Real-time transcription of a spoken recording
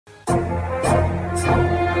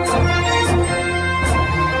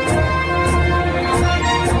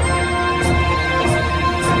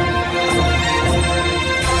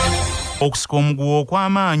Okusika omuguwa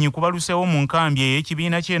okw'amaanyi kubaluseewo mu nkambi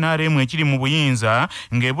ey'ekibiina ky'NRM ekiri mu buyinza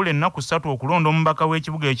ng'ebula ennaku 3 okulonda omubaka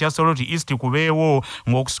w'ekibuga ekya Soroti East kubeewo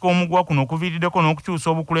ng'okusika omuguwa kuno kuviiriddeko n'okukyusa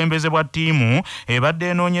obukulembeze bwa ttiimu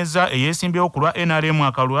ebadde enoonyeza eyeesimbyewo ku lwa NRM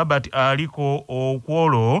akalulu Albert aliko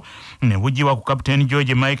okwolo ne buggyibwa ku Kapiteeni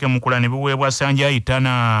George Mike Mukula ne buweebwa Sanjay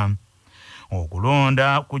Tana.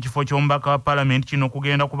 Okulonda ku kifo ky'omubaka wa Parliament kino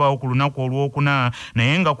kugenda kubaawo ku lunaku olwokuna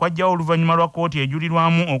naye nga kwajjawo oluvannyuma lwa kkooti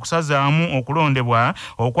ejulirwamu okusazaamu okulondebwa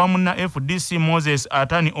okwa munna FDC Moses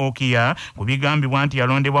Atani Okia ku bigambibwa nti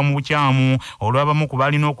yalondebwa mu bukyamu olw'abamu ku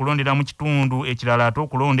balina okulondera mu kitundu ekirala ate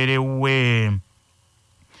okulondera ewuwe.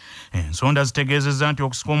 Ensonda zitegeezezza nti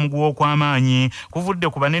okusika omuguwa okw'amaanyi kuvudde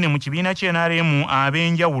ku banene mu kibiina ky'NRM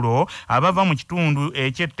ab'enjawulo abava mu kitundu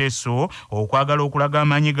eky'Ettesso okwagala okulaga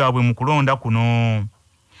amaanyi gaabwe mu kulonda kuno.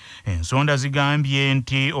 Ensonda zigambye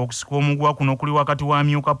nti okusika omuguwa kuno kuli wakati wa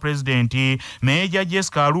myuka pulezidenti Meeja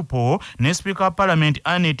Jessica Alupo ne Speaker wa Parliament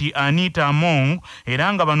Anita Among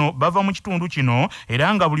era nga bano bava mu kitundu kino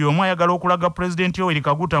era nga buli omu ayagala okulaga pulezidenti Yoweri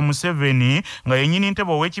Kaguta Museveni nga yennyini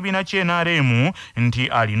ntebe ow'ekibiina ky'NRM nti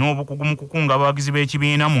alina obukugu mu kukunga abawagizi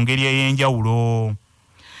b'ekibiina mu ngeri ey'enjawulo.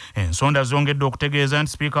 Ensonda zongedde okutegeeza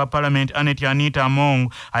nti Speaker wa Parliament Anita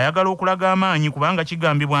Among ayagala okulaga amaanyi kubanga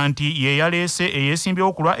kigambibwa nti ye yaleese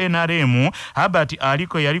eyeesimbyewo ku lwa NRM Albert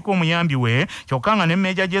aliko yaliko omuyambi we kyokka nga ne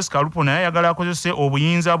Meeja Jessica Alupo naye ayagala akozese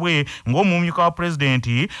obuyinza bwe ng'omumyuka wa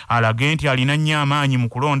pulezidenti alage nti alina nnyo amaanyi mu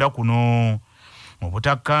kulonda kuno.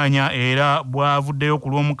 Obutakkaanya era bwavuddeyo ku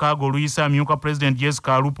lw'omukaaga oluyisa amyuka President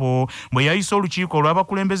Jessica Alupo bwe yayisa olukiiko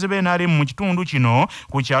olw'abakulembeze b'NRM mu kitundu kino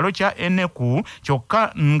ku kyalo kya Eneku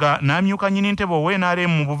kyokka nga n'amyuka nnyini ntebe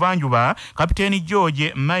ow'NRM mu buvanjuba Kapiteeni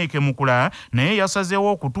George Mike Mukula naye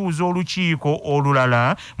yasazeewo okutuuza olukiiko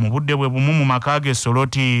olulala mu budde bwe bumu mu maka ge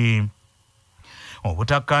Soroti.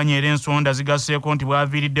 Obutakkaanya era ensonda zigasseeko nti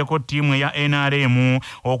bwaviiriddeko ttiimu eya NRM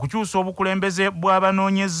okukyusa obukulembeze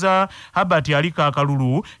bw'abanoonyeza Albert aliko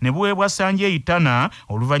akalulu ne buweebwa Sanjay Tana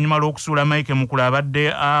oluvannyuma lw'okusuula Mike Mukula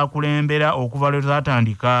abadde akulembera okuva lwe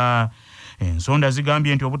zaatandika. Ensonda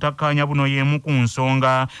zigambye nti obutakkaanya buno y'emu ku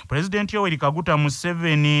nsonga Pulezidenti Yoweri Kaguta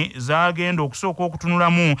Museveni z'agenda okusooka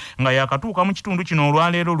okutunulamu nga yakatuuka mu kitundu kino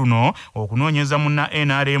olwaleero luno okunoonyeza munna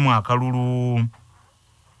NRM akalulu.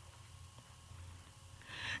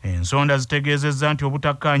 Ensonda zitegeezezza nti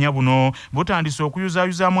obutakkaanya buno butandise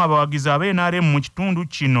okuyuzaayuzaamu abawagizi ab'NRM mu kitundu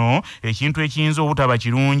kino ekintu ekiyinza obutaba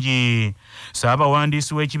kirungi.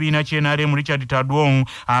 Ssaabawandiisi w'ekibiina ky'NRM Richard Tadwong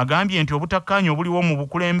agambye nti obutakkaanya obuliwo mu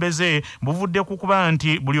bukulembeze buvudde ku kuba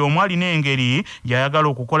nti buli omu alina engeri gy'ayagala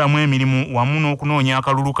okukolamu emirimu wamu n'okunoonya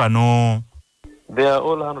akalulu kano. They are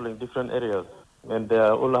all handling different areas and they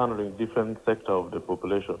are all handling different sector of the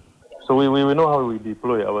population. So we know how we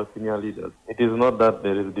deploy our senior leaders. It is not that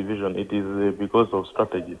there is division. It is because of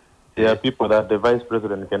strategy. There are people that the vice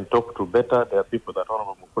president can talk to better. There are people that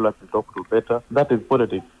Honorable Mukula can talk to better. That is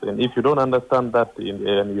politics. And if you don't understand that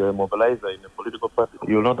and you're a mobilizer in a political party,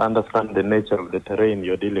 you will not understand the nature of the terrain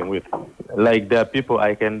you're dealing with. Like there are people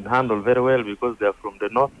I can handle very well because they are from the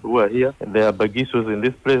north who are here. There are Bagisus in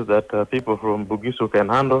this place that people from Bugisu can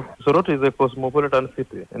handle. Soroti is a cosmopolitan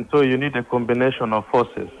city. And so you need a combination of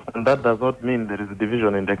forces. And that does not mean there is a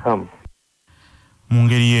division in the camp. Mu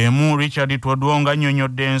ngeri y'emu Richard Twadwong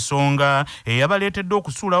annyonnyodde ensonga eyabaleetedde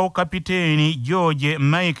okusuulawo Kapiteeni George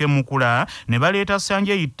Mike Mukula ne baleeta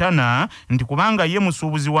Sanjay Tana nti kubanga ye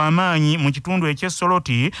musuubuzi w'amaanyi mu kitundu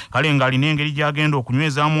eky'Essoroti kale ng'alina engeri gy'agenda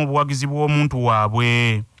okunywezaamu obuwagizi bw'omuntu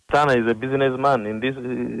waabwe. Tana is a businessman in this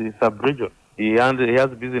sub-region. He has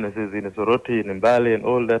businesses in Soroti, in Mbale, and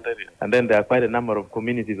all that area. And then there are quite a number of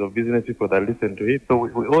communities of business people that listen to him. So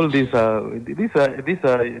all these are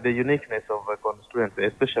the uniqueness of a constituency,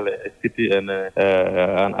 especially a city and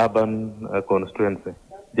an urban constituency.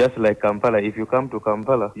 Just like Kampala, if you come to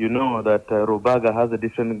Kampala, you know that Rubaga has a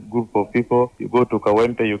different group of people. You go to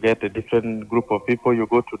Kawempe, you get a different group of people. You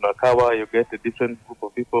go to Nakawa, you get a different group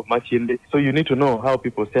of people, Machinde. So you need to know how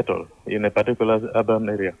people settle in a particular urban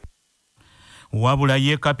area. Wabula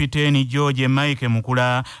ye Kapiteeni George Mike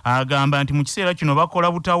Mukula agamba nti mu kiseera kino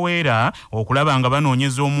bakola butaweera okulaba nga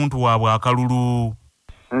banoonyeza omuntu waabwe akalulu.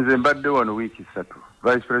 Nze mbadde wano wiiki 3.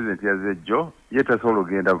 Vice President yazejjo ye tasobola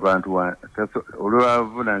ogenda bantu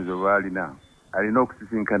olw'avunaanyizibwa bw'alina alina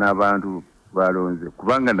okusisinkana abantu balonze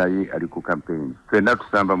kubanga naye ali ku campaign. Ffenna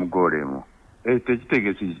tusamba mu goolo emu.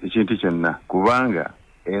 Tekitegeeza ekintu kyonna kubanga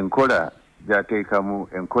enkola gy'ateekamu,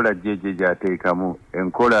 enkola jeje gy'ateekamu,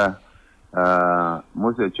 enkola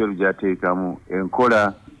Mose Cholu gy'ateekamu,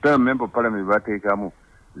 enkola member parliament bateekamu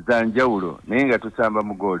za njawulo naye nga tusamba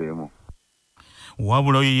mu goolo emu.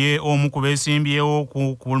 Wabula ye omu ku beesimbyewo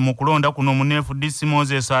mu kulonda kuno mu FDC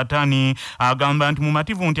Moses Atani agamba nti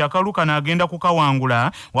mumativu nti akalulu kano agenda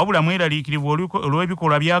kukawangula wabula mweraliikirivu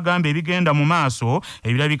olw'ebikolwa byagamba ebigenda mu maaso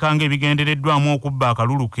ebirabika ng'ebigendereddwamu okubba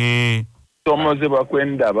akalulu ke. Omusomozebwa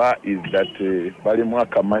kw'endaba is that balimu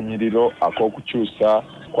akamanyiriro ak'okukyusa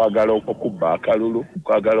kwagala okubba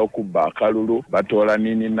akalulu batoola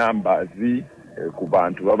nini nambazi ku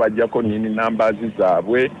bantu babajjako nini nambazi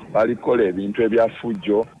zaabwe balikola ebintu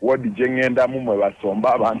ebyafujjo wodi gye ŋŋendamu mwe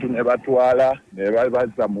basomba abantu ne batwala ne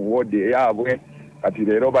babaza mu wodi eyaabwe kati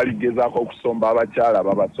leero baligezaako okusomba abakyala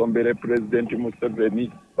babasombere Pulezidenti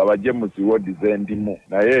Museveni babajje mu ziwodi z'endimu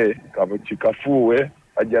naye kikafuuwe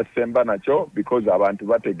bajja semba nakyo because abantu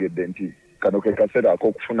bategedde nti kano ke kaseera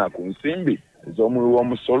ak'okufuna ku nsimbi ez'omuli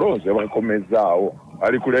w'omusolo ze bakomezaawo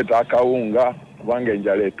bali kuleeta akawunga kubanga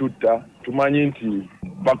enjala etutta tumanyi nti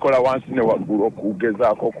bakola wansi ne waggulu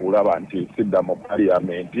okugezaako okulaba nti sidda mu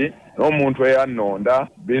paliyamenti n'omuntu eyannonda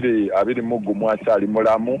 20 akyali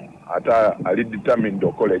mulamu ate ali determined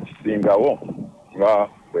okola ekisingawo nga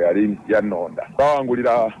bwe yali yannonda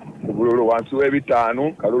bawangulira ku bululu wansi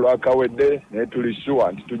w'ebitaano kalulu akawedde naye tuli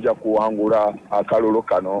sure nti tujja kuwangula akalulu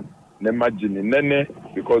kano ne margin nene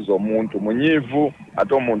because omuntu munyiivu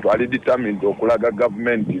ate omuntu ali determined okulaga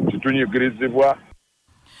gavumenti nti tunyigirizibwa.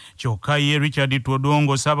 Kyokka ye Richard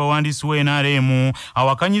Todongo Ssaabawandiisi w'NRM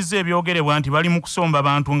awakanyizza ebyogerebwa nti bali mu kusomba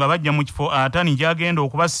abantu nga bajja mu kifo Atani gy'agenda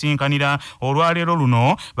okubasinkanira olwaleero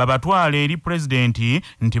luno babatwale eri pulezidenti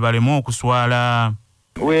nti baleme okuswala.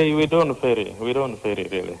 We don't ferry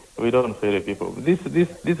really. We don't ferry people.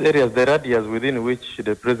 These areas, the radius within which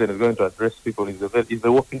the president is going to address people is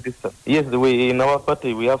a walking distance. Yes, the way in our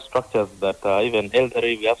party we have structures that are even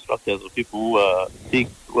elderly. We have structures of people who are sick,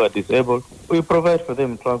 who are disabled. We provide for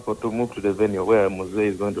them transport to move to the venue where Mose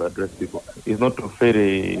is going to address people. It's not to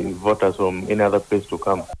ferry voters from any other place to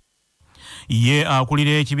come. Ye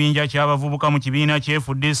akulira ekibinja ky'abavubuka mu kibiina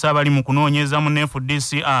ky'FDC abali mu kunoonyeza mu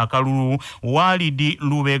FDC akalulu Walidi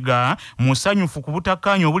Lubega musanyufu ku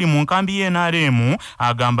butakkaanya obuli mu nkambi y'NRM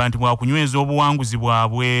agamba nti bwakunyweza obuwanguzi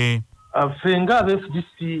bwabwe. Ffe nga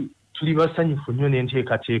FDC tuli basanyufu nnyo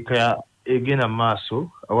n'enteekateeka egenda mu maaso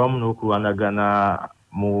awamu n'okulwanagana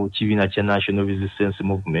mu kibiina kya National Resistance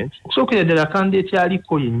Movement. Okusookera ddala kandideeti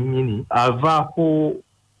aliko yennyini avaako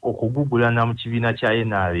okugugulana mu kibiina kya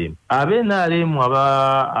NRM. NRM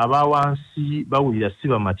aba wansi bawulira si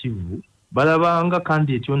bamativu balabanga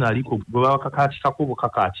kandideeti ono aliko gwe bakakaatikako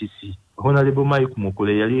bukakaatisi. Honorable Mike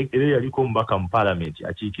Mukule yaliko omubaka mu Parliament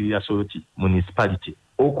akiikirira Soroti Municipality.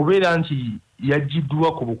 Okubeera nti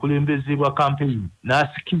yajjiddwa ku bukulembeze bwa campaign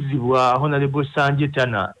n'asikizibwa Honorable Sanje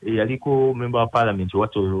Tana yaliko member wa Parliament wa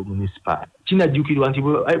Toro Municipal. Kinajjukirwa nti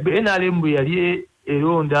NRM bwe yali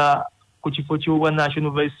eronda ku kifo ky'obwa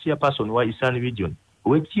National Vice Chairperson wa Eastern Region.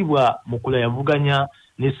 Oweekitiibwa Mukula yavuganya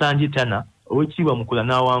ne Sanje Tana, oweekitiibwa Mukula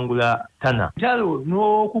n'awangula Tana. Kyalo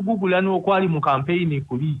n'okugugula n'okwali mu campaign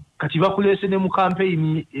kuli kati bakuleese ne mu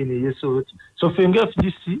campaign ene y'Esoroti. So ffe nga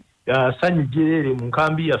FDC sanyijjerere mu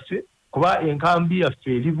nkambi yaffe kuba enkambi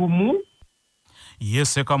yaffe eri bumu.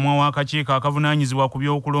 Yese kamwa w'akakiiko akavunaanyizibwa ku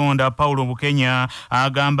by'okulonda Paulo Bukenya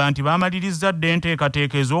agamba nti baamaliriza dda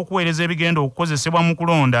enteekateeka ez'okuweereza ebigenda okukozesebwa mu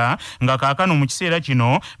kulonda nga kaakano mu kiseera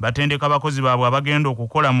kino batendeka abakozi baabwe abagenda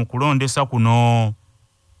okukola mu kulondesa kuno.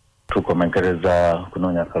 Tukomenkereza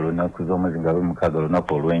kunoonya akalulu z'omwezi nga 16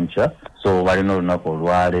 olunaku olw'enkya so balina olunaku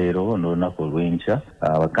olwaleero n'olunaku olw'enkya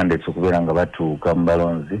abakandidates okubeera nga batuuka mu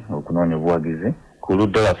balonzi okunoonya obuwagizi ku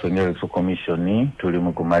ludda lwaffe ng'Electoral Commission tuli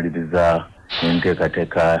mu kumaliriza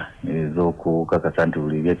enteekateeka ez'okukakasa nti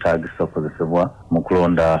buli byetaagisa okukozesebwa mu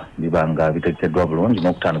kulonda biba nga bitegekeddwa bulungi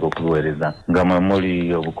n'okutandika okubiweereza nga mwe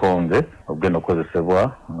muli obukonge obugenda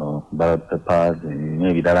okukozesebwa ballot papers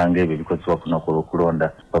n'ebirala ng'ebyo bikozesebwa ku lunaku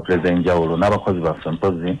olw'okulonda bapulezida enjawulo n'abakozi baffe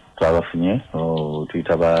mpozi twabafunye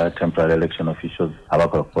tuyita ba temporary election officials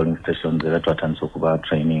abakola ku polling stations era twatandisa okuba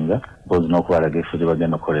traininga mpozi n'okubalaga efo gye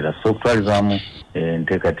bagenda okukolera so okutwalizaamu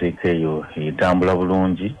enteekateeka eyo etambula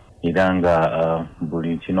bulungi era nga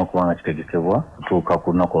buli kino okubanga kitegekebwa tutuuka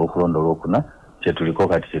ku lunaku olw'okulonda olwokuna kyetuliko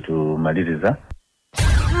kati kyetumaliriza.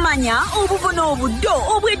 Manya obuvuna obuddo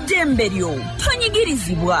obw'eddembe lyo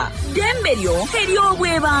tonyigirizibwa ddembe lyo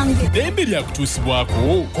ery'obwebange ddembe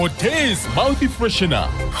lyakutuusibwako Cortez Mouth Freshener.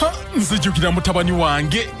 Nzijukira mutabani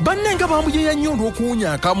wange bannenga bamuyeeya nnyo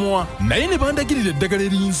olw'okuwunya akamwa naye ne bandagirira eddagala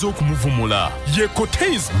eriyinza okumuvumula ye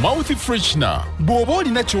Cortez Mouth Freshener. Bw'oba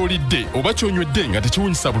olina ky'olidde oba ky'onywedde nga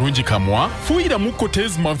tekiwunyisa bulungi kamwa fuuyiramu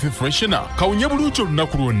Cortez Mouth Freshener kawunye bulungi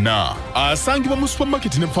olunaku lwonna. Asangibwa mu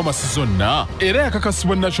supermarket ne pharmacy zonna era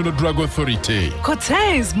yakakasibwa National National Drug Authority.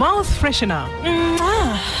 Cortez mouth freshener.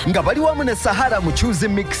 Nga bali wamu ne Sahara muchuzi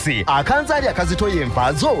mixi akanzaali akazitoya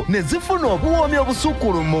envaazo ne zifuna obuwoomi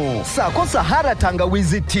obusukulumu saako Sahara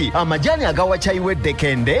tangawizi tea amajani agawa chai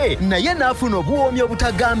weddekende naye n'afuna obuwoomi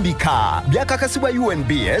obutagambika byakakasibwa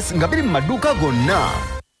UNBS nga biri mu maduuka gonna.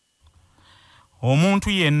 Omuntu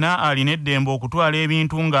yenna alina eddembe okutwala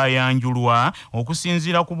ebintu ng'ayanjulwa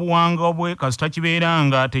okusinziira ku buwanga bwe kasita kibeera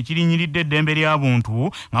nga tekirinyiridde eddembe ly'abuntu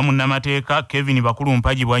nga munnamateeka Kevin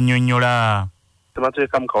Bakulumpagi bw'annyonnyola.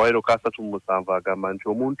 Ssemateeka mu kawaayiro ka 37 agamba nti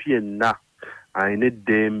omuntu yenna alina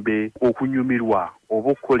eddembe okunyumirwa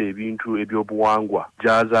oba okukola ebintu eby'obuwangwa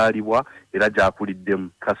gy'azaalibwa era gy'akuliddemu.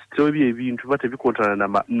 Kasita ebyo ebintu biba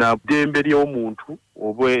tebikontana na ddembe ly'omuntu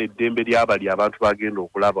oba eddembe ly'abali abantu bagenda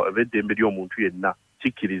okulaba oba eddembe ly'omuntu yenna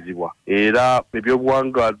kikkirizibwa. Era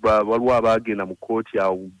ebyobuwangwa waliwo abagenda mu kkooti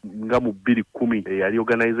awo nga mu 2010 eyali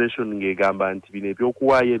organisation ng'egamba nti bino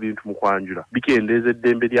ebyokuwaayo ebintu mu kwanjula bikendeeza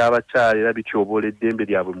eddembe ly'abakyala era bityoboola eddembe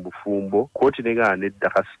lyabwe mu bufumbo. Kkooti negana nedda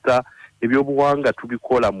kasita ebyobuwanga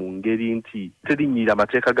tubikola mu ngeri nti terinyira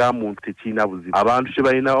amateeka ga muntu tekirina buzibu. Abantu kye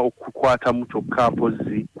balina okukwatamu kyokka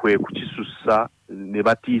mpozi kwe kukisussa ne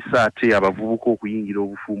batiisa ate abavubuka okuyingira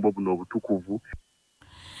obufumbo buno obutukuvu.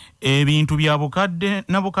 Ebintu bya bukadde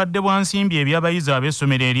na bukadde bwa nsimbi eby'abayizi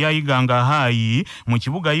ab'essomero erya Egwanga High mu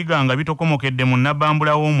kibuga Egwanga bitokomokedde mu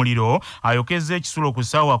nnabbambula w'omuliro ayokezza ekisulo ku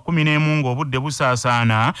ssaawa 11 ng'obudde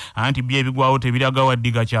busaasaana anti bye ebigwawo tebiraga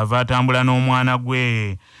waddiga kyava atambula n'omwana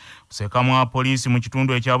gwe. Sekamu wa poliisi mu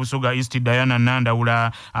kitundu ekya Busoga East Diana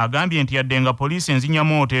Nandawula agambye nti yadde nga poliisi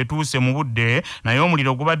enzinyamooto etuuse mu budde naye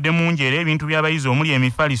omuliro gubadde mungi era ebintu by'abayizi omuli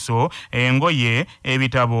emifaliso, engoye,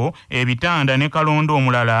 ebitabo, ebitanda ne kalondo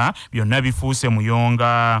omulala byonna bifuuse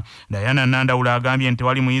muyonga. Diana Nandawula agambye nti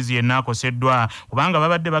wali muyizi yenna akoseddwa kubanga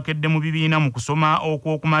babadde bakedde mu bibiina mu kusoma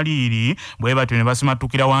okw'okumaliiri bwe batyo ne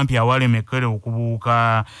basimatukira wampi awalemekere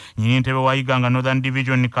okubuuka. Nnyini ntebe wa Egwanga Northern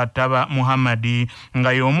Division Kataba Muhammadi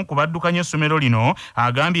nga y'omu baddukanye essomero lino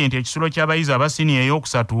agambye nti ekisulo ky'abayizi abasiniya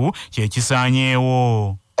ey'okusatu kye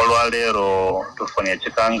kisaanyeewo. Olwaleero tufunye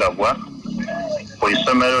ekikangabwa ku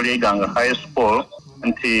issomero ly'Egwanga High School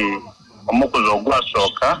nti omukuzi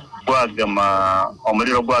ogwasooka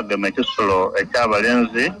omuliro gwagema ekisulo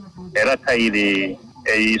eky'abalenzi era tayiri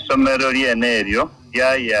essomero lyene eryo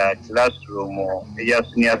lyaya classroom eya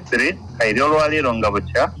senior 3 kayiri olwaleero nga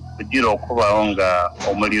bukya kugira okubawo nga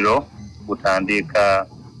omuliro gutandika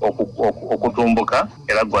okutumbuka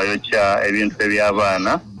era gwayokya ebintu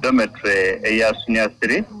eby'abaana dormitory eya senior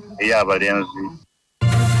 3 ey'abalenzi.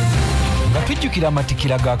 Nga tujjukira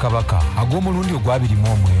amatikira ga Kabaka ag'omulundi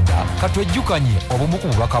ogwa-29 katwejjukanye obumu ku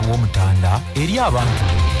bubaka bw'Omutanda eri abantu.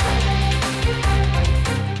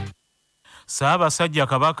 Ssaabasajja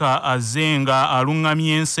Kabaka azze nga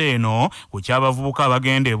aluŋŋamya ensi eno ku ky'abavubuka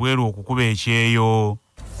abagenda ebweru okukuba ekyeyo.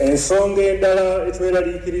 Ensonga endala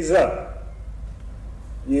etweraliikiriza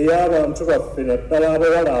y'ey'abantu baffe naddala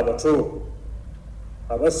abawala abato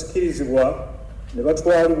abasikirizibwa ne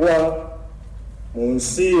batwalibwa mu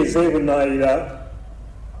nsi ez'ebunaayira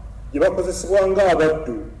gye bakozesebwa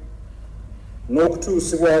ng'abaddu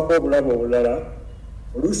n'okutuusibwako obulabe obulala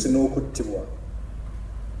oluusi n'okuttibwa.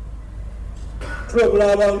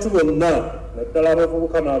 Tulabula abantu bonna naddala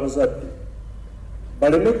abavubuka n'abazadde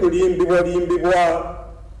baleme kulimbibwa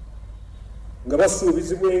nga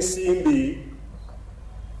basuubizibwa ensimbi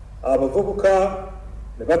abavubuka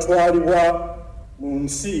ne batwalibwa mu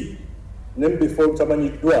nsi ne mu bifo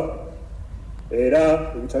bitamanyiddwa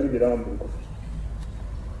era ebitali birambuufu.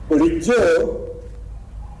 Bulijjo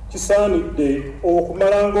kisaanidde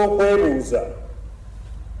okumalanga okwebuuza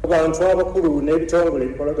ku bantu abakulu n'ebitongole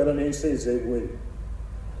ebikolagana n'ensi ez'ebweru.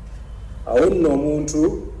 Awo nno omuntu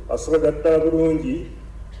asobola ddala bulungi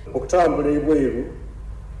okutambula ebweru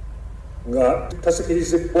nga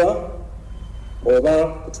tasikirizibwa oba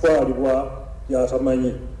kutwalibwa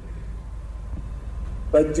byatamanyi.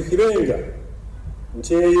 Bajjukirenga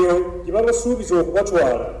nti eyo gye babasuubiza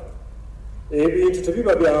okubatwala ebintu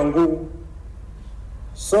tebiba byangu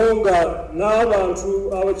so nga n'abantu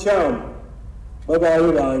abakyamu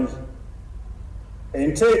babaayo bangi.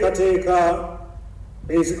 Enteekateeka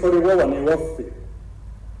ezikolebwa wano ewaffe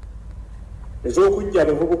ez'okujja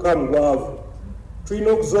abavubuka mu bwavu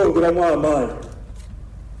tulina okuzongeramu amaanyi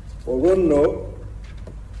olwo nno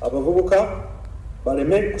abavubuka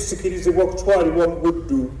baleme kusikirizibwa kutwalibwa mu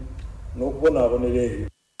buddu n'okubonaabonera eyo.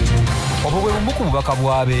 Obwo bwe bumu ku bubaka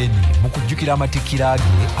bw'abeeni mu kujjukira amatikkira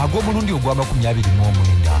ge ag'omulundi ogwa-29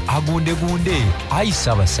 agundegunde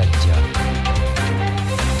ayisa abasajja.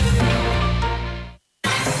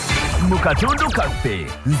 mu katundu kaffe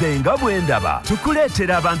nze nga bwe ndaba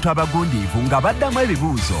tukuleetera abantu abagundiivu nga baddamu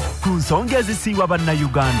ebibuuzo ku nsonga ezisiiwa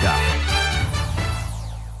bannayuganda.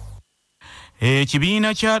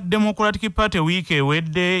 Ekibiina kya Democratic Party wiiki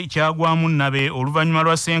ewedde kyagwamu nabe oluvannyuma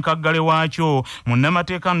lwa ssenkaggale waakyo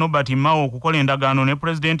munnamateeka Nobert Mao okukola endagaano ne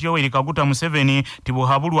Pulezidenti Yoweri Kaguta Museveni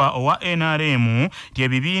tibuhabulwa owa NRM ti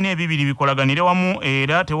ebibiina ebibiri bikolaganire wamu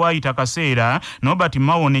era tewaayita kaseera Nobert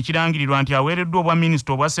Mao ne kirangirirwa nti aweereddwa obwa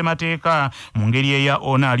minisita obwa ssemateeka mu ngeri eya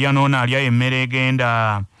onaalya n'onaalya emmere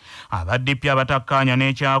egenda. Abaddipi abatakkaanya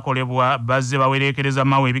n'ekyakolebwa bazze bawereekereza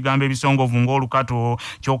Mao ebigambo ebisongovu ng'olukato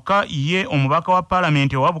kyokka ye omubaka wa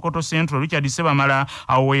paalamenti owa Bukoto Central Richard Sebamala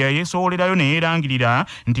awo we yayeesowolerayo ne yeerangirira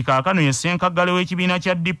nti kaakano ye ssenkaggale w'ekibiina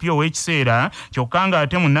kya DP ow'ekiseera kyokka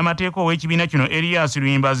ng'ate munnamateeka ow'ekibiina kino Erias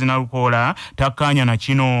Luyimbazi Nalukoola takkaanya na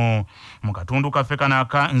kino. Mu katundu kaffe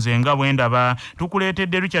kanaka nze nga bwe ndaba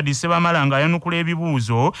tukuleetedde Richard Sebamala ng'ayanukula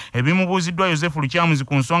ebibuuzo ebimubuuziddwa Joseph Lukyamuzi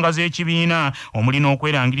ku nsonga z'ekibiina omuli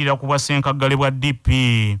n'okwerangirira ku bwa ssenkaggale bwa DP.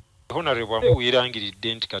 Honorable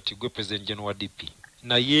weerangiridde nti kati gwe President General wa DP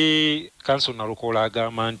naye Council Nalukoola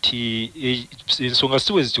agamba nti ensonga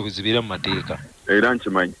si bwe zityo zibeera mu mateeka. Era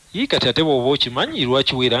nkimanyi. Ye kati ate bw'oba okimanyi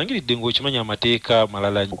lwaki weerangiridde ng'okimanyi amateeka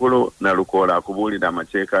malala? Mukulu Nalukoola akubuulira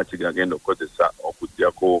amateeka ki gagenda okukozesa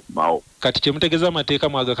okuggyako Mao. Kati kye mutegeeza amateeka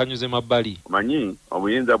mwagakanyuze mabbali. Manyi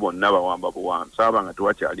obuyinza bwonna bawamba buwanvu saaba nga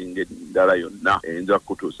tewakyalinga endala yonna eyinza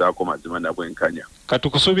kutuusaako mazima na bwenkanya. Kati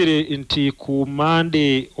kusubire nti ku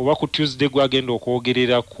Monday oba ku Tuesday gwagenda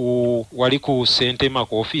okwogerera ku wali ku Sentema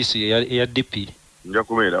ku ofiisi eya DP. Nja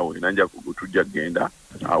kubeerawo era nja tujja kugenda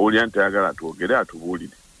awulira nti ayagala twogere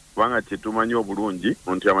atubuulire kubanga kyetumanyi obulungi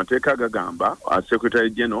nti amateeka gagamba Secretary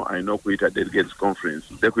General alina okuyita Delegates Conference.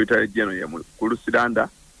 Secretary General ye mukulu Siranda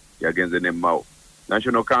yagenze ne Mao.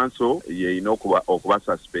 National Council yeyina okuba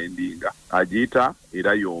suspendinga agiyita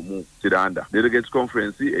era y'omu Siranda. Delegates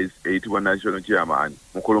Conference eyitibwa National Chairman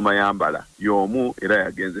Mukulu Mayambala y'omu era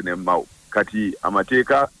yagenze ne Mao. Kati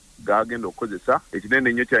amateeka gagenda okukozesa ekinene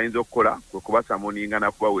ennyo kyayinza okukola kwe kubasamoninga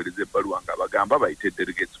nakubaweereza ebbaluwa nga bagamba bayite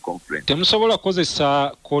Delegates Conference. Temusobola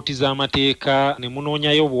kukozesa kooti z'amateeka ne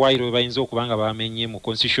munoonyayo obuwaayiro bwe bayinza okuba nga bamenye mu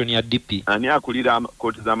constitution ya DP. Ani akulira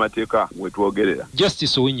kooti z'amateeka wetwogerera?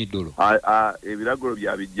 Justice Owinyiddolo. Ebiragiro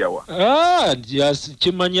byabijjawa?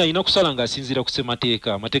 Kimanyi alina kusala ng'asinziira ku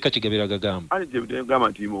ssemateeka. Amateeka kigabeera gagamba. Ali gye bigamba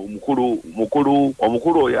nti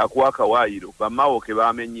omukulu oyo akuwa akawaayiro bamaawo ke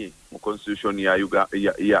bamenye mu constitution ya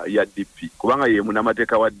DP kubanga ye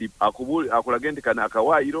munamateeka wa DP akulage nti kana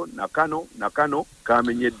akawaayiro na kano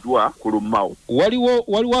kamenyeddwa ku Lumao.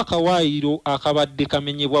 Waliwo akawaayiro akabadde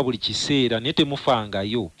kamenyebwa buli kiseera naye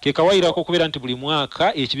temufangayo. Ke kawaayiro ako kubeera nti buli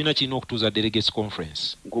mwaka ekibiina kirina okutuuza Delegates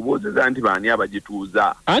Conference. Nkubuuziza nti baani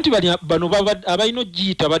abagituuza? Anti bano abalina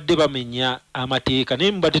ogiyita badde bamenya amateeka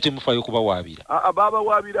naye mubadde temufaayo kubawaabira.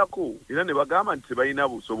 Babawaabirako era ne bagamba nti tebalina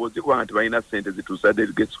busobozi kubanga tebalina ssente zituusa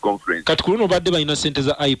Delegates Conference. Kati ku luno badde balina ssente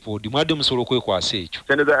za iPod mwadde musobola okwekwasa ekyo.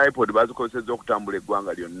 Ssente za iPod bazikozesezza okutambula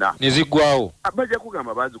eggwanga lyonna ne ziggwawo. Bajja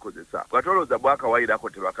kugamba bazikozesa bwatolooza bwakawaayirako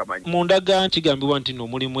tebakamanyi. Mu ndagaano kigambibwa nti no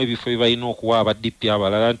mulimu ebifo bye balina okuwa abaddipi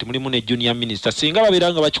abalala nti mulimu ne junior minister singa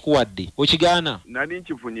babeera nga bakikuwadde okigaana. Nani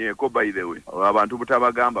nkifunyeeko by the way abantu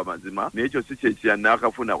butabagamba mazima n'ekyo si kye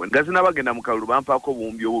naakafuna we ngazina bagenda mu kalulu bampaako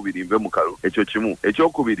obuwumbi obubiri nve mu kalulu ekyo kimu.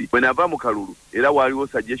 Ekyokubiri bwe nava mu kalulu era waaliwo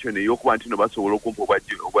suggestion ey'okuba nti no basobola okumpa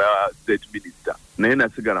obwa state minister naye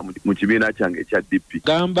nasigala mu kibiina kyange ekya DP.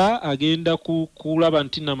 Gamba agenda kulaba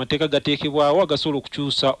nti n'amateeka gateekebwawo agasobola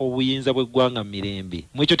okukyusa obuyinza bw'eggwanga mu mirembe.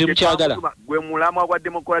 Mu ekyo temukyagala? Gwe mulamwa gwa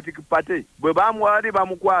Democratic Party bwe bamwali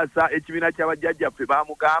bamukwasa ekibiina ky'abajjajjaffe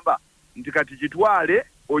bamugamba nti kati kitwale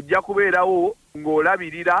ojja kubeerawo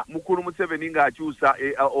ng'olabirira mukulu Museveni ng'akyusa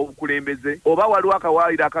obukulembeze oba waliwo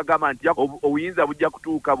akawaayiro akagamba nti obuyinza bujja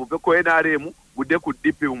kutuuka buve ku NRM budde ku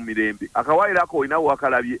DP mu mirembe. Akawaayiro ako olinawo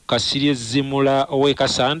wakalabye. Kasirye Zimula ow'e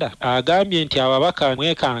Kasanda agambye nti ababaka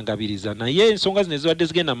mwekangabiriza naye ensonga zino ezibadde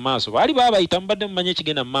zigenda mu maaso baali babayita mubadde mumanye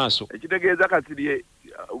ekigenda mu maaso. Ekitegeeza Kasirye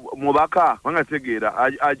mubaka wanga tegeera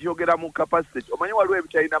agyogera mu capacity omanyi waliwo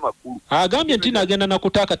ebitalina makulu. Agambye nti nagenda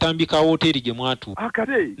nakuta akatambi ka hoteri gye mwatu.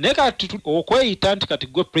 Akate naye kati okweyita nti kati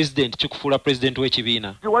gwe president kikufuula president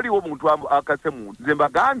w'ekibiina. Waliwo omuntu akase muntu nze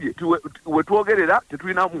mbagambye wetwogerera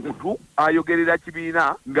tetulina muntu ayogerera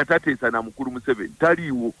kibiina nga tateesa na mukulu Museveni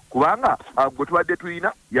taliiwo kubanga gwe tubadde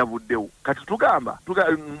tulina yavuddewo. Kati tugamba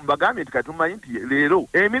mbagambye nti kati tumanyi nti leero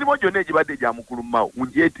emirimu gyonna egibadde gya mukulu Mao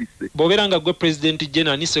mungyetisse. Bw'obeera nga gwe president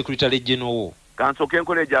general ni secretary general wo kansooka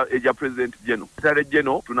enkola eja president general. Secretary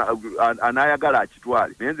general anaayagala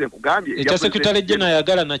akitwale naye nze nkugambye ekya secretary general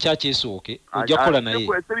ayagala nakyo akyesooke ojja kukola naye.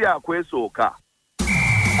 Byakwesooka.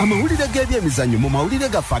 amawulire g'ebyemizannyo mu mawulire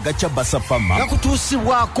gaffe agaca basafama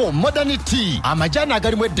gakutuusibwako modernity amajani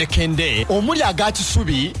agalimu eddekende omuli aga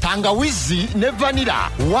kisubi tangawizi ne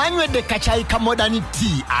vanira wanywedde kacayi ka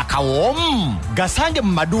modernity akawoomu gasange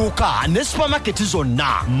mu maduuka ne supamaketi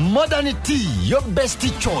zonna modernity your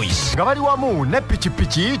best choice nga bali wamu ne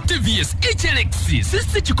pikipiki tvs HLX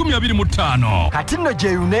 625 kati nno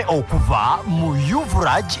gyeyune okuva mu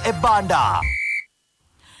yuvraj ebanda.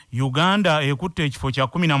 Uganda ekutte ekifo kya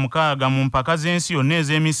 16 mu mpaka z'ensi yonna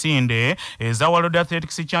ez'emisinde eza World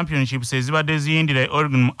Athletics Championships ezibadde ziyindira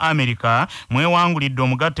Oregon mu America mwewangulidde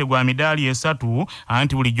omugatte gwa midaali 3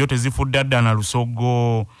 anti bulijjo tezifudde dda na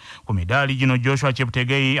lusogo. Ku midaali gino Joshua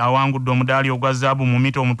Cheptegei awangudde omudaali ogwa zaabu mu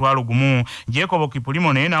mita 1,000, Jacob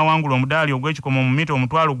Kipulimo naye n'awangula omudaali ogw'ekikomo mu mita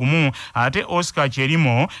 1,000, ate Oscar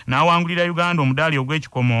Cherimo n'awangulira Uganda omudaali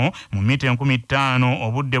ogw'ekikomo mu mita 50,000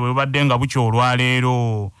 obudde bwe bubadde nga bukya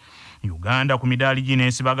olwaleero. Uganda ku midaali gino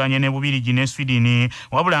esibaganye ne Bubirigi ne Sweden,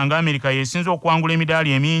 wabula nga America yesinze okuwangula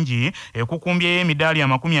emidaali emingi ekukumbyeyo emidaali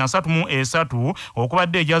 33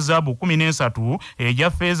 okubadde egya zaabu 13,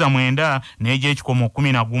 egya ffeeza 9 n'egy'ekikomo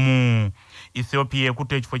 11. Ethiopia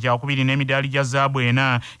ekutte ekifo kya 2 n'emidaali gya zaabu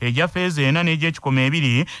 4, egya ffeeza 4 n'egy'ekikomo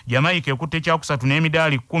 2, Jamaica ekutte ekya 3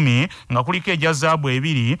 n'emidaali 10 nga kuliko egya zaabu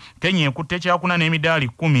 2, Kenya ekutte ekya 4 n'emidaali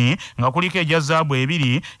 10 nga kuliko egya zaabu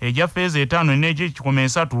 2, egya ffeeza 5 n'egy'ekikomo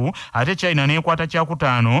 3, ate China n'ekwata kya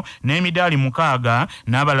 5 n'emidaali 6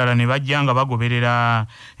 n'abalala ne bajja nga bagoberera.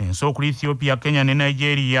 Ensooku Ethiopia, Kenya ne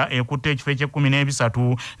Nigeria ekutte ekifo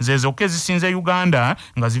ekye13 ze zokka ezisinze Uganda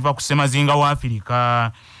nga ziva ku ssemazinga wa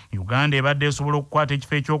Afirika. Uganda ebadde esobola okukwata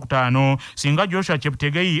ekifo ekyokutaano singa Joshua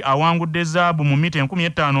Cheptegei awangudde zaabu mu mita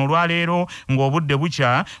 50 olwaleero ng'obudde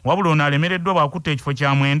bukya, wabula ono alemereddwa bw'akutta ekifo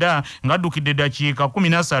kya 9 ng'addukidde eddakiika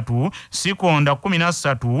 13 sekonda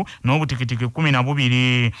 13 n'obutikitiki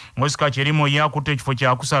 12. Oscar Cherimo ye akutta ekifo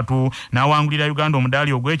kya 3 n'awangulira Uganda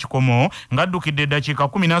omudaali ogw'ekikomo ng'addukidde eddakiika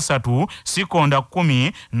 13 sekonda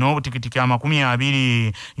 10 n'obutikitiki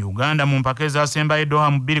 20. Uganda mu mpaka ezaasembayo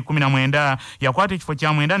Doha mu 2019 yakwata ekifo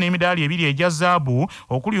kya 9 n'emidaali 2 egya zaabu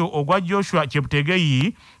okuli ogwa Joshua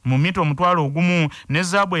Cheptegei mu mita 1,000 ne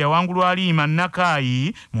zaabu yawangulwa Alima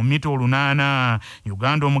Nakai mu mita 8.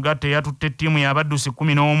 Uganda omugatte yatutte ttiimu y'abaddusi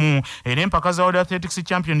 11 era empaka za World Athletics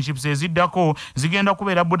Championships eziddako zigenda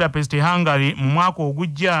kubeera Budapest, Hungary mu mwaka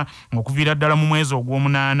ogujja okuviira ddala mu mwezi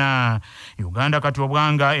ogw'omunaana. Uganda kati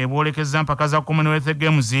obwanga ebwolekeza mpaka za Commonwealth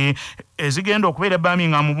Games ezigenda okubeera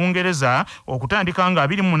Birmingham mu Bungereza okutandika nga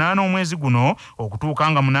 28 omwezi guno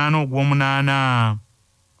okutuuka nga 8 ogw'omunaana.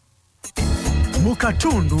 Mu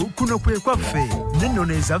katundu kuno kwe kwaffe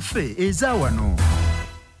n'ennono ezaffe eza wano.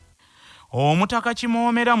 Omutaka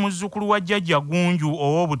Kimoomera muzzukulu wa Jjajja Gunju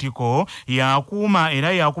ow'obutiko yakuuma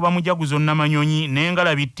era yakuba mujaguzo Namanyonyi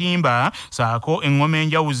n'engalabi ttimba saako engoma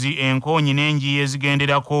enjawuzi enkoonyi n'enjiyi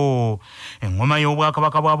ezigenderako. Engoma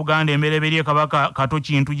y'obwakabaka bwa Buganda embereberye Kabaka Kato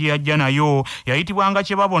Kintu gye yajja nayo yayitibwanga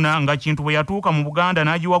Kyebabona nga Kintu bwe yatuuka mu Buganda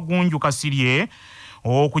n'agiwa Gunju Kasirye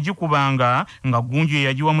okugikubanga nga Gunju ye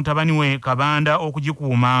yagiwa mutabani we Kabanda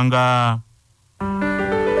okugikuumanga.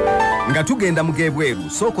 Nga tugenda mu gebweru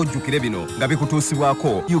sooka ojjukire bino nga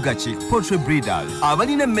bikutuusibwako Yugachi Poultry Breeders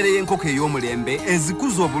abalina emmere y'enkoko ey'omulembe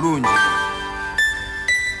ezikuza obulungi.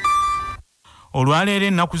 Olwaleero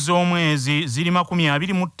ennaku z'omwezi ziri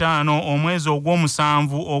 25 omwezi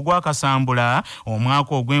ogw'omusanvu ogwakasambula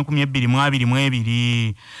omwaka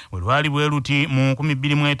ogw'2022. Bwe lwali bwe luti mu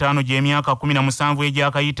 2005 gy'emyaka 17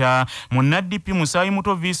 egyakayita munnaddipi Musaayi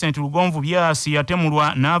Muto Vincent Lugonvu Byasi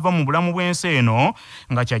yatemulwa n'ava mu bulamu bw'ensi eno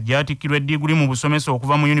nga kyajja atikkirwa eddiguli mu busomesa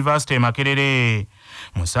okuva mu University e Makerere.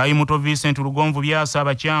 Musaayi Muto Vincent Lugonvu Byasi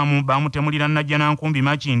abakyamu bamutemulira Najjanankumbi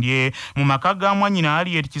Makindye mu maka ga mwannyina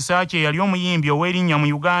Harriet Kisakye yali omuyimbi ow'erinnya mu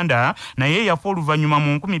Uganda naye yafa oluvannyuma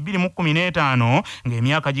mu 2015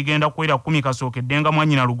 ng'emyaka gigenda kuwera 10 kasookedde nga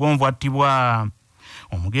mwannyina Lugonvu attibwa.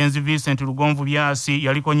 Omugenzi Vincent Lugonvu Byasi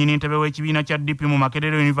yaliko nnyini ntebe w'ekibiina kya DP mu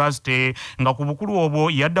Makerere University nga ku bukulu obwo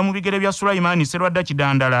yadda mu bigere bya Sulaiman Sserwadda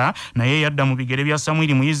Kidandala naye yadda mu bigere bya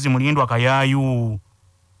Samwiri Muyizzi Mulindwa Kayaayu.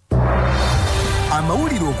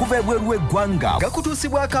 Amawulire okuva ebweru w'eggwanga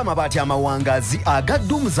gakutuusibwako amabaati amawangaazi aga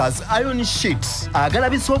Dumzas Iron Sheets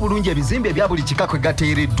agalabisa obulungi ebizimbe ebya buli kika kwe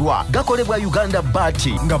gateereddwa. Gakolebwa Uganda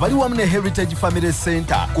Baati nga bali wamu ne Heritage Family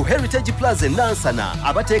Center ku Heritage Plaza Nansana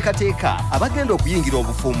abateekateeka abagenda okuyingira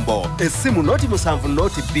obufumbo. Essimu noti 7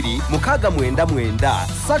 noti 2 699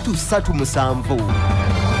 337.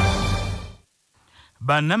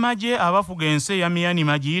 Bannamagye abafuga ensi ya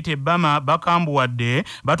Myanmar giyite Bama bakambuwadde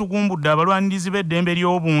batugumbudde abalwanirizi b'eddembe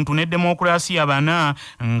ly'obuntu ne demokrasiya bana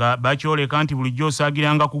nga bakyoleka nti bulijjo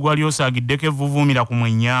osaagiranga kugwa ly'osaagiddeko evvuvuumira ku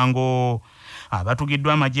mwenyango.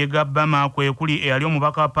 abatugiddwa Amagye ga Bama kwe kuli eyali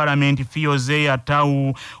omubaka wa Parliament Fioze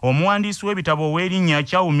Yatau, omuwandiisi w'ebitabo ow'erinnya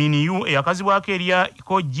Chau Miniyu eyakazibwako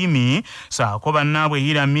eryako Jimmy, saako bannaabwe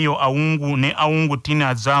Hira Miyo Awungu ne Awungu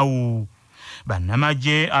Tina Zau.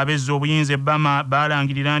 Bannamagye abezza obuyinza Bama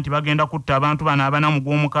balangirira nti bagenda kutta abantu bano abana mu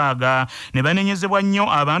gw'omukaaga ne banenyezebwa nnyo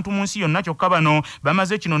abantu mu nsi yonna, kyokka bano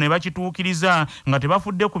bamaze kino ne bakituukiriza nga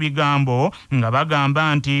tebafudde ku bigambo nga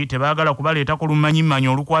bagamba nti tebaagala kubaleetako lumanyimanyi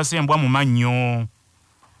olukwasa embwa mu mannyo.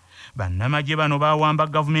 Bannamagye bano bawamba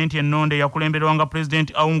gavumenti ennonde yakulemberwanga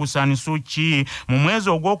President Aung San Suu Kyi mu mwezi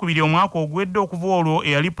ogwokubiri omwaka ogwedde. Okuva olwo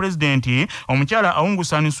eyali pulezidenti omukyala Aung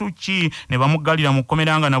San Suu Kyi ne bamuggalira mu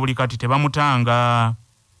kkomera nga na buli kati tebamutanga.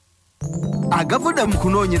 Agavudde mu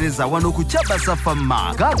kunoonyereza wano ku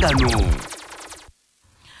Kyabasafamma gaagano.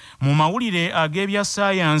 Mu mawulire ag'ebya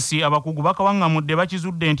ssayansi abakugu bakawaŋŋamudde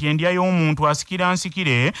bakizudde nti endya y'omuntu asikira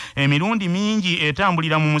nsikire emirundi mingi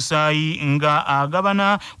etambulira mu musaayi nga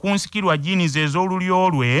agabana ku nsikirwa jiini ze ez'olulyo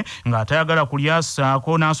lwe ng'atayagala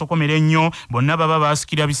kulyasaako n'asokomera ennyo, bonna baba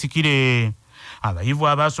basikira bisikire. Abayivu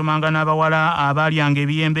abasomanga n'abawala abalyanga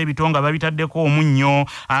ebiyembe ebito nga babitaddeko omunnyo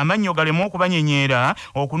amannyo galemu okubanyenyeera,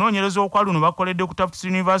 okunoonyereza okwa luno bakoledde ku Tufts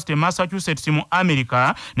University Massachusetts mu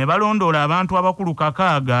America ne balondoola abantu abakulu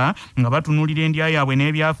 6 nga batunuulira endya yaabwe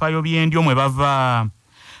n'ebyafaayo by'endyo mwe bava.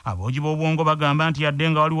 Aboogi b'obwongo bagamba nti yadde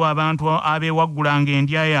nga waliwo abantu abeewaggulanga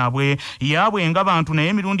endya yaabwe nga bantu, naye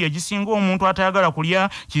emirundi egisinga omuntu atayagala kulya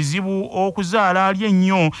kizibu okuzaala alya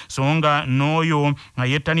ennyo, so nga n'oyo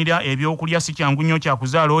yettanira ebyokulya si kyangu nnyo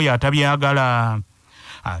kyakuzaala oyo atabyagala.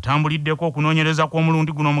 Atambuliddeko okunoonyereza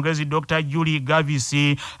kw'omulundi guno omugezi Dr. Julie Gavis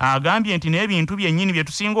agambye nti n'ebintu byennyini bye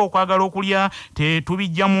tusinga okwagala okulya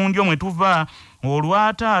tetubijja mu ndyo mwe tuva.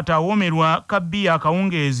 Olwataata awomerwa kabbiya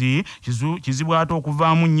akawungeezi kizibu ate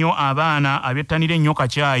okuvaamu nnyo abaana abyettanira ennyo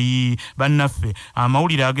kacaayi. Bannaffe,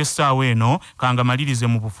 amawulire ag'essaawa eno kangamalirize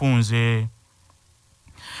mu bufunze.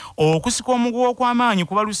 Okusika omuguwa okw'amaanyi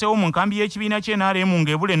kubaluseewo mu nkambi y'ekibiina ky'NRM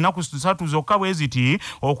ng'ebula ennaku 3 zokka bwe ziti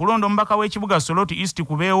okulonda omubaka w'ekibuga Soloti East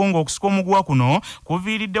kubeewo, ng'okusika omuguwa kuno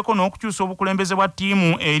kuviiriddeko n'okukyusa obukulembeze bwa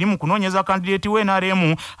ttiimu eri mu kunoonyeza kandideeti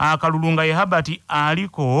w'NRM akalulu nga ye Herbert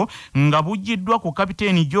aliko nga buggiddwa ku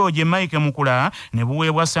kapiteeni George Mike Mukula ne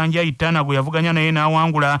buweebwa Sanjay Tana gwe yavuganya naye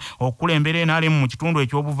n'awangula okukulembera NRM mu kitundu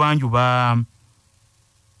eky'obuvanjuba.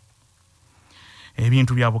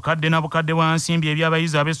 Ebintu bya bukadde na bukadde bwa nsimbi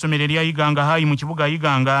eby'abayizi ab'essomero erya Egwanga High mu kibuga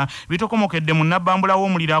Egwanga bitokomokedde mu nnabbambula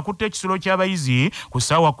w'omuliro akutte ekisulo ky'abayizi ku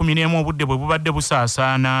ssaawa 11 obudde bwe bubadde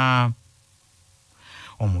busaasaana.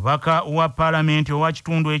 Omubaka wa Parliament owa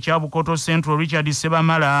kitundu ekya Bukoto Central Richard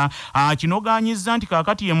Sebamala akinogaanyizza nti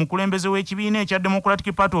kaakati ye mukulembeze w'ekibiina ekya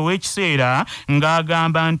Democratic Party ow'ekiseera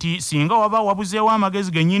ng'agamba nti singa waba wabuzeewo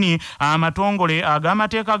amagezi gennyini amatongole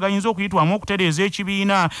ag'amateeka agayinza okuyitwamu okutereeza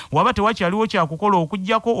ekibiina, waba tewakyaliwo kyakukola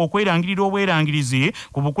okuggyako okwerangirira obwerangirizi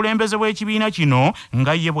ku bukulembeze bw'ekibiina kino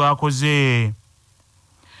nga ye bw'akoze.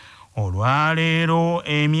 Olwaleero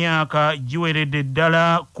emyaka giweredde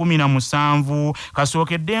ddala 17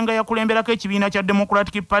 kasookedde nga yakulemberako ekibiina kya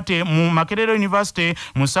Democratic Party mu Makerere University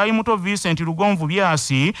Musaayi Muto Vincent Lugonvu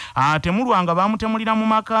Byasi atemulwanga bamutemulira mu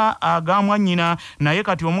maka aga mwannyina, naye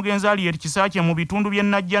kati omugenzi ali ekisakye mu bitundu by'e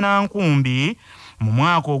Najjanankumbi mu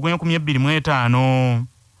mwaka ogw'2025.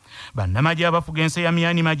 Bannamagye abafuga ensi ya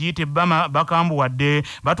Myani Magiyite Bama bakambuwadde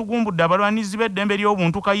batugumbudde abalwanizi b'eddembe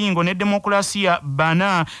ly'obuntu Kayingo ne Demokrasiya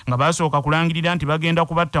bana nga basooka kulangirira nti bagenda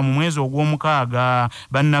kubatta mu mwezi ogw'omukaaga.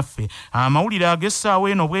 Bannaffe, amawulire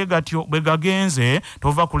ag'essaawa eno bwe gatyo bwe gagenze,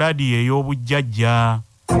 tova ku laadiyo ey'obujjajja.